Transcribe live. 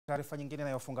Taarifa nyingine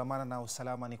inayofungamana na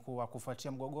usalama ni kuwa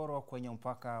kufuatia mgogoro kwenye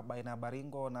mpaka baina ya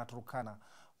Baringo na Turkana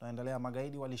unaendelea,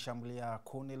 magaidi walishambulia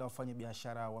kundi la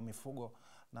wafanyabiashara wa mifugo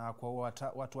na kuua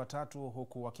watu watatu,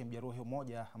 huku wakimjeruhi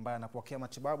mmoja ambaye anapokea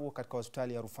matibabu katika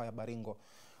hospitali ya rufaa ya Baringo.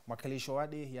 Mwakilishi wa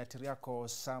wadi ya Tiriako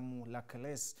Samu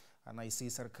Lakeles anaisihi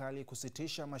serikali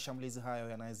kusitisha mashambulizi hayo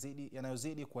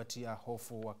yanayozidi kuatia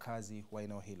hofu wakazi wa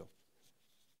eneo hilo.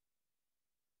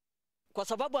 Kwa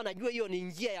sababu anajua hiyo ni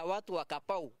njia ya watu wa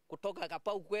Kapau, kutoka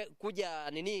Kapau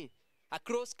kuja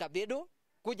across Kapedo,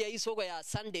 kuja hii soko ya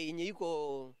Sunday yenye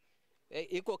iko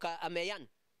Ameyan.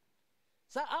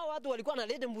 Sasa hao watu walikuwa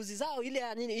wanaleta mbuzi zao ile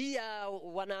ya hii ya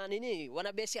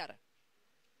Wanabiashara.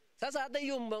 Sasa hata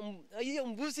hiyo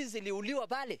mbuzi ziliuliwa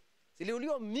pale.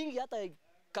 Ziliuliwa mingi, hata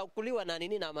kakuliwa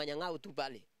na manyang'au tu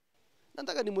pale.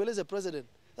 Nataka nimueleze president,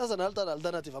 sasa na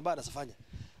alternative ambayo anasafanya.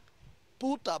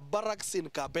 Put a barracks in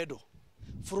Kapedo.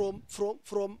 From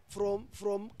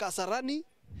Kasarani,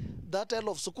 that end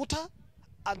of Sukuta,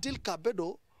 until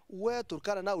Kapedo, where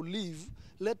Turkana now live.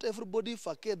 Let everybody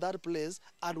vacate that place,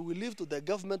 and we leave to the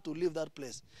government to leave that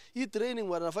place. Hii training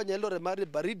wanafanya hilo remari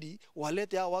baridi,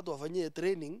 walete hao watu wafanyie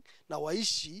training na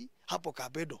waishi hapo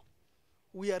Kapedo.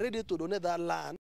 We are ready to donate that land.